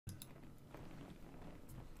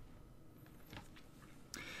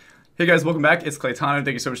Hey guys, welcome back. It's Claytano.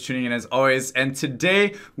 Thank you so much for tuning in as always. And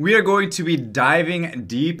today we are going to be diving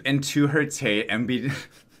deep into Herteit and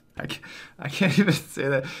I can't even say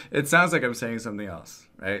that. It sounds like I'm saying something else,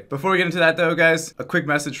 right? Before we get into that though, guys, a quick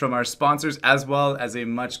message from our sponsors as well as a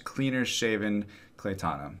much cleaner shaven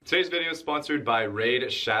Claytano. Today's video is sponsored by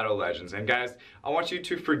Raid Shadow Legends. And guys, I want you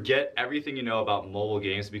to forget everything you know about mobile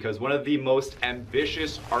games because one of the most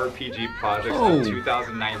ambitious RPG projects of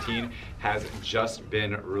 2019 has just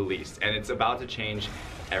been released and it's about to change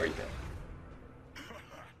everything.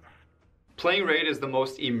 Playing Raid is the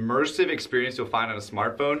most immersive experience you'll find on a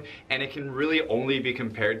smartphone, and it can really only be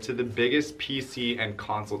compared to the biggest PC and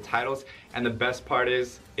console titles, and the best part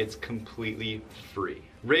is, it's completely free.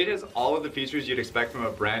 Raid has all of the features you'd expect from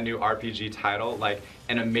a brand new RPG title, like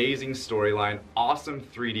an amazing storyline, awesome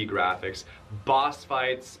 3D graphics, boss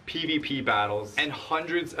fights, PvP battles, and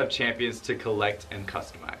hundreds of champions to collect and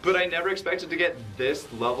customize. But I never expected to get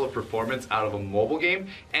this level of performance out of a mobile game,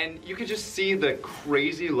 and you can just see the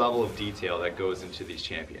crazy level of detail that goes into these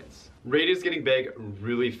champions. Raid is getting big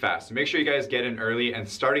really fast, so make sure you guys get in early, and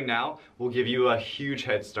starting now will give you a huge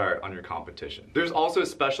head start on your competition. There's also a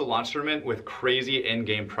special launch tournament with crazy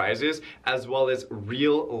in-game prizes, as well as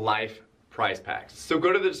real-life prize packs. So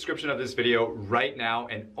go to the description of this video right now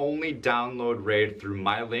and only download Raid through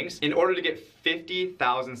my links in order to get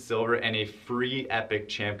 50,000 silver and a free epic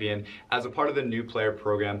champion as a part of the new player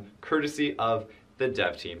program, courtesy of the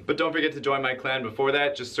dev team. But don't forget to join my clan before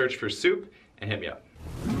that. Just search for Soup and hit me up.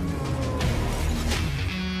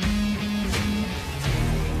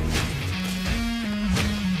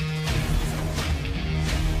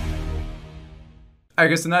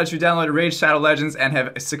 Alright guys, so now that you downloaded Raid Shadow Legends and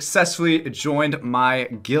have successfully joined my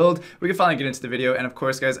guild, we can finally get into the video. And of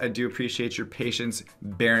course guys, I do appreciate your patience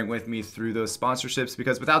bearing with me through those sponsorships,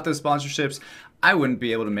 because without those sponsorships, I wouldn't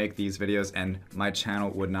be able to make these videos and my channel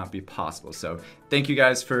would not be possible. So thank you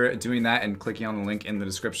guys for doing that and clicking on the link in the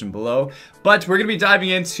description below. But we're gonna be diving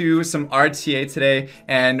into some RTA today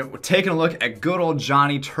and taking a look at good old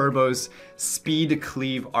Johnny Turbo's Speed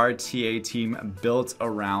Cleave RTA team built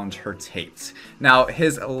around Herteit. Now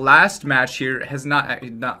his last match here has not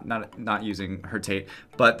using Herteit,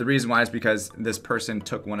 but the reason why is because this person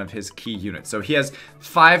took one of his key units. So he has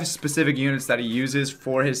 5 specific units that he uses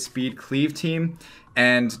for his Speed Cleave team,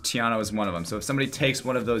 and Tiano is one of them. So if somebody takes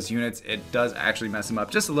one of those units, it does actually mess him up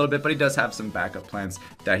just a little bit, but he does have some backup plans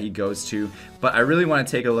that he goes to. But I really want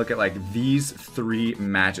to take a look at like these 3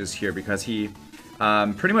 matches here, because he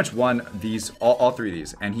pretty much won these, all 3 of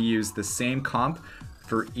these, and he used the same comp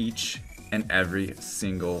for each and every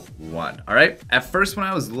single one. All right. At first, when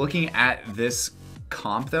I was looking at this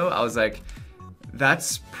comp though, I was like,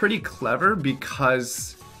 that's pretty clever,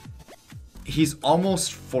 because he's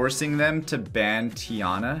almost forcing them to ban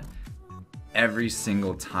Tiana every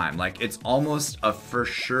single time. Like, it's almost a for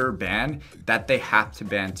sure ban that they have to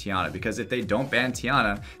ban Tiana, because if they don't ban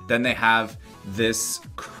Tiana, then they have this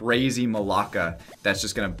crazy Malaka that's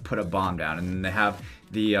just gonna put a bomb down, and then they have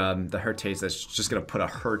the Herteits that's just gonna put a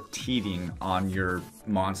Herteiting on your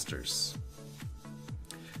monsters.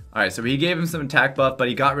 Alright, so he gave him some attack buff, but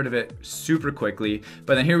he got rid of it super quickly.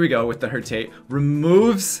 But then here we go with the Herteit.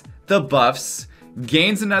 Removes the buffs,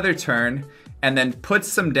 gains another turn, and then puts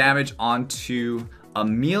some damage onto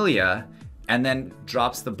Amelia, and then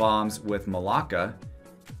drops the bombs with Malaka,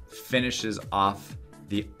 finishes off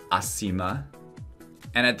the Asima,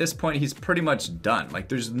 and at this point he's pretty much done. Like,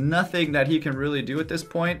 there's nothing that he can really do at this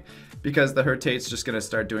point, because the Herteit's just gonna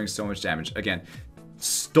start doing so much damage. Again,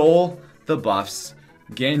 stole the buffs,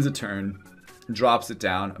 gains a turn, drops it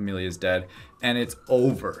down, Amelia's dead, and it's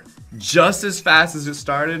over. Just as fast as it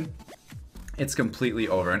started, it's completely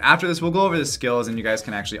over. And after this, we'll go over the skills and you guys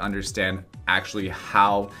can actually understand actually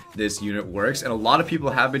how this unit works. And a lot of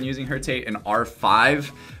people have been using Herteit in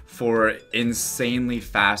R5 for insanely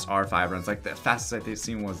fast R5 runs. Like, the fastest I've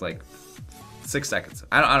seen was like 6 seconds.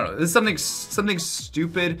 I don't know. This is something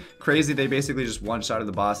stupid, crazy. They basically just one-shotted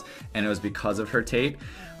the boss, and it was because of Herteit.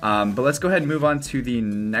 But let's go ahead and move on to the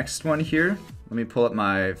next one here. Let me pull up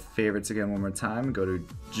my favorites again one more time. Go to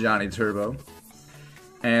Johnny Turbo.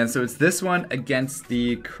 And so it's this one against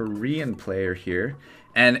the Korean player here.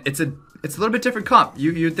 And it's a little bit different comp.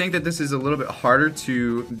 You'd think that this is a little bit harder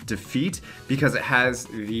to defeat because it has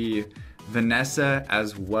the Vanessa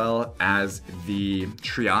as well as the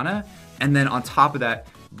Triana. And then on top of that,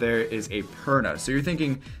 there is a Perna. So you're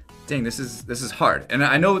thinking, dang, this is hard. And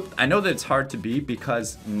I know that it's hard to beat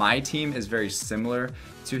because my team is very similar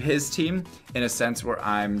to his team in a sense where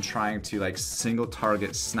I'm trying to like single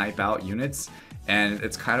target snipe out units. And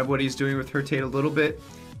it's kind of what he's doing with Herteit a little bit.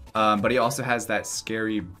 but he also has that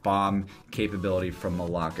scary bomb capability from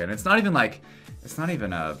MoGa. And it's not even like, it's not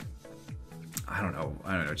even a, I don't know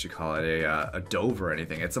what you call it, a dove or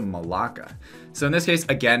anything. It's a MoGa. So in this case,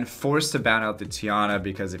 again, forced to ban out the Tiana,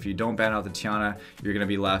 because if you don't ban out the Tiana, you're going to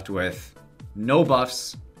be left with no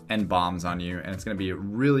buffs and bombs on you, and it's going to be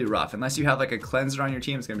really rough. Unless you have like a cleanser on your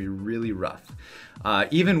team, it's going to be really rough.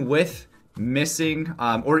 Even with missing,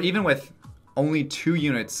 or even with only 2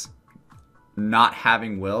 units not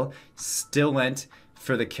having will, still went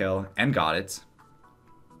for the kill and got it.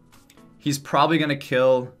 He's probably going to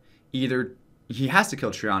kill either, he has to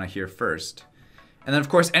kill Triana here first. And then of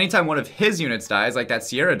course, anytime one of his units dies, like that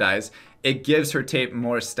Sierra dies, it gives Herteit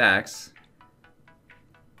more stacks.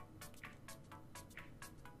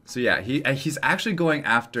 So yeah, he's actually going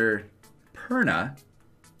after Perna.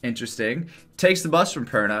 Interesting. Takes the buffs from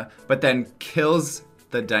Perna, but then kills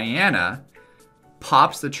the Diana,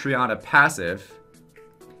 pops the Triana passive,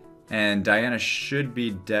 and Diana should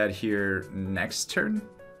be dead here next turn.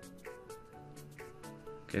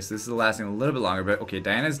 Okay, so this is lasting a little bit longer, but okay,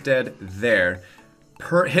 Diana's dead there.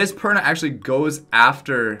 His Perna actually goes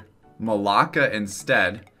after MoGa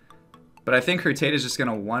instead, but I think Herteit is just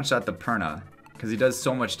gonna one-shot the Perna, because he does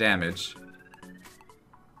so much damage.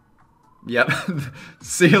 Yep.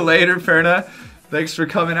 See you later, Perna. Thanks for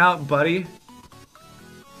coming out, buddy.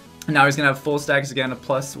 Now he's going to have full stacks again,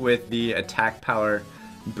 plus with the attack power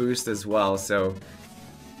boost as well. So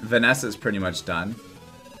Vanessa's pretty much done.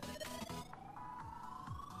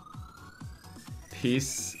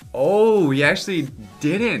 Peace. Oh, he actually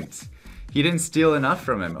didn't. He didn't steal enough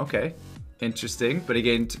from him. Okay. Interesting. But he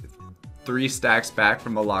gained 3 stacks back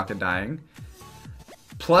from MoGa dying.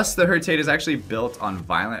 Plus, the Herteit is actually built on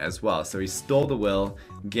Violent as well. So he stole the will,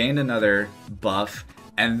 gained another buff,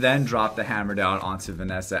 and then dropped the hammer down onto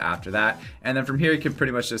Vanessa after that. And then from here, he can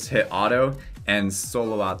pretty much just hit auto and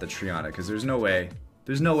solo out the Triana, because there's no way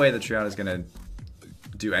the Triana is gonna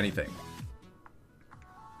do anything.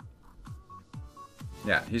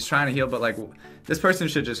 Yeah, he's trying to heal, but like, this person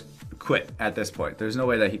should just quit at this point. There's no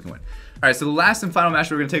way that he can win. All right, so the last and final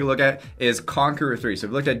match we're gonna take a look at is Conqueror 3. So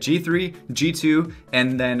we've looked at G3, G2,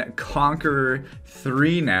 and then Conqueror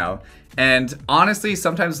 3 now. And honestly,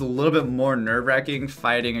 sometimes a little bit more nerve-wracking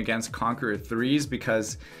fighting against Conqueror 3s,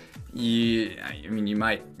 because you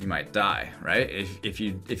might die, right? If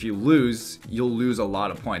you lose, you'll lose a lot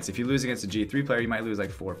of points. If you lose against a G3 player, you might lose like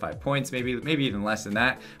 4 or 5 points, maybe even less than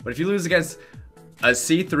that. But if you lose against a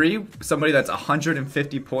C3, somebody that's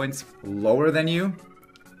 150 points lower than you,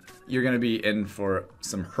 you're gonna be in for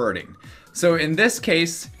some hurting. So in this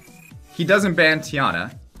case, he doesn't ban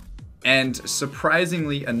Tiana, and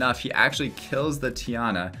surprisingly enough, he actually kills the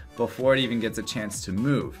Tiana before it even gets a chance to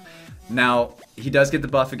move. Now, he does get the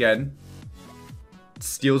buff again,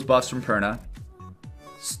 steals buffs from Perna,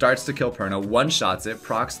 starts to kill Perna, one-shots it,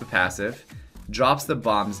 procs the passive, drops the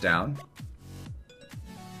bombs down.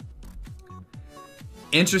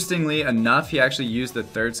 Interestingly enough, he actually used the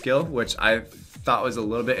 3rd skill, which I thought was a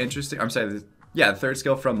little bit interesting. I'm sorry, yeah, the 3rd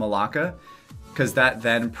skill from MoGa, because that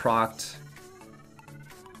then procced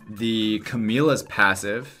the Camilla's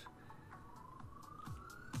passive.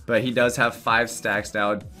 But he does have 5 stacks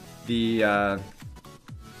now. The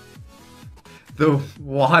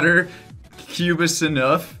water Cubus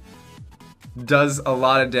enough does a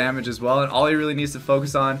lot of damage as well, and all he really needs to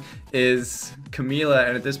focus on is Camilla,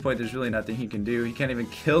 and at this point there's really nothing he can do. He can't even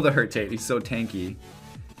kill the Herteit, he's so tanky.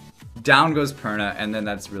 Down goes Perna, and then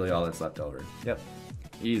that's really all that's left over. Yep,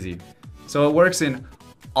 easy. So it works in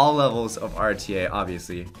all levels of RTA,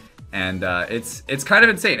 obviously, and it's kind of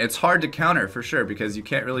insane. It's hard to counter for sure, because you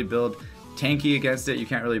can't really build tanky against it. You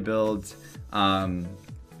can't really build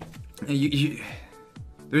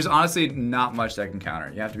there's honestly not much that can counter.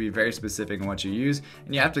 You have to be very specific in what you use,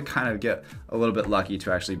 and you have to kind of get a little bit lucky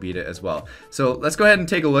to actually beat it as well. So let's go ahead and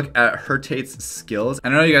take a look at Herteit's skills.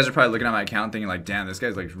 And I know you guys are probably looking at my account thinking like, damn, this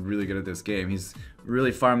guy's like really good at this game. He's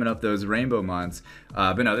really farming up those rainbow mods.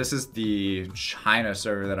 But no, this is the China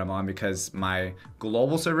server that I'm on, because my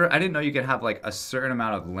global server, I didn't know you could have like a certain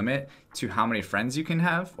amount of limit to how many friends you can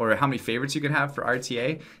have, or how many favorites you can have for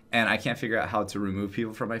RTA, and I can't figure out how to remove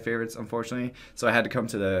people from my favorites, unfortunately. So I had to come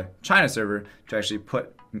to the China server to actually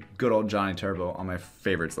put good old Johnny Turbo on my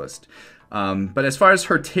favorites list. But as far as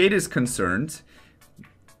Herteit is concerned,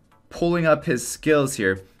 pulling up his skills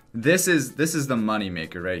here, this is the money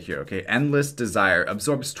maker right here, okay? Endless Desire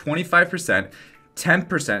absorbs 25%,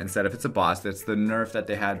 10% instead if it's a boss. That's the nerf that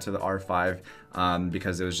they had to the R5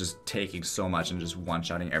 because it was just taking so much and just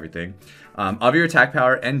one-shotting everything. Of your attack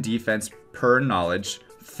power and defense per knowledge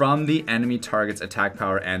from the enemy target's attack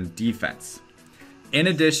power and defense. In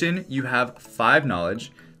addition, you have 5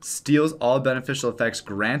 knowledge, steals all beneficial effects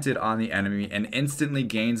granted on the enemy and instantly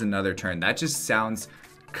gains another turn. That just sounds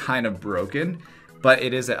kind of broken, but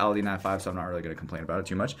it is at LD95, so I'm not really going to complain about it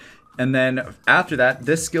too much. And then after that,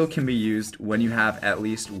 this skill can be used when you have at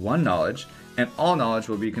least 1 knowledge, and all knowledge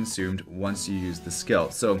will be consumed once you use the skill.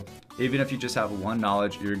 So even if you just have 1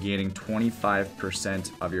 knowledge, you're gaining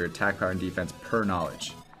 25% of your attack power and defense per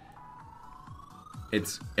knowledge.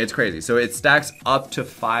 It's crazy. So it stacks up to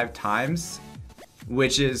 5 times,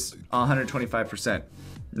 which is 125%.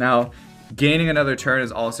 Now, gaining another turn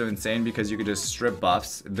is also insane because you could just strip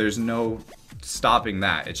buffs. There's no stopping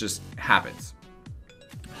that. It just happens.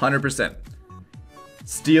 100%.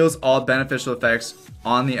 Steals all beneficial effects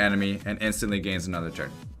on the enemy and instantly gains another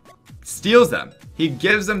turn. Steals them. He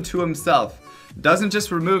gives them to himself. Doesn't just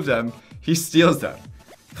remove them, he steals them.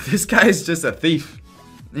 This guy is just a thief.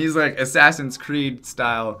 He's like Assassin's Creed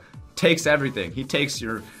style, takes everything. He takes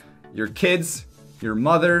your kids, your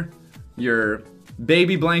mother, your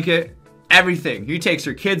baby blanket, everything. He takes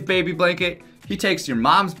your kid's baby blanket. He takes your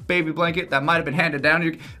mom's baby blanket that might have been handed down to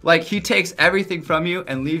you. Like, he takes everything from you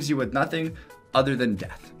and leaves you with nothing other than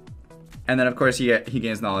death. And then of course he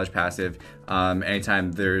gains knowledge passive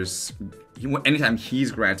anytime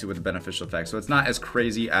he's granted with a beneficial effect. So it's not as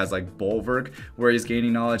crazy as like Bulwark, where he's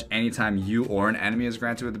gaining knowledge anytime you or an enemy is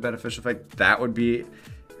granted with a beneficial effect. That would be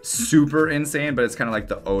super insane, but it's kind of like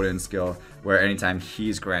the Odin skill, where anytime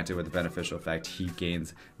he's granted with a beneficial effect, he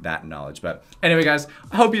gains that knowledge. But anyway, guys,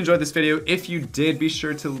 I hope you enjoyed this video. If you did, be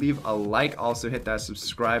sure to leave a like. Also hit that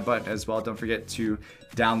subscribe button as well. Don't forget to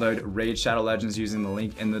download Raid Shadow Legends using the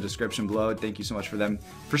link in the description below. Thank you so much for them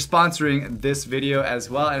for sponsoring this video as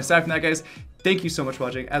well. And aside from that, guys, thank you so much for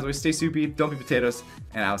watching. As always, stay soupy, don't be potatoes,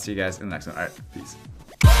 and I'll see you guys in the next one. All right, peace.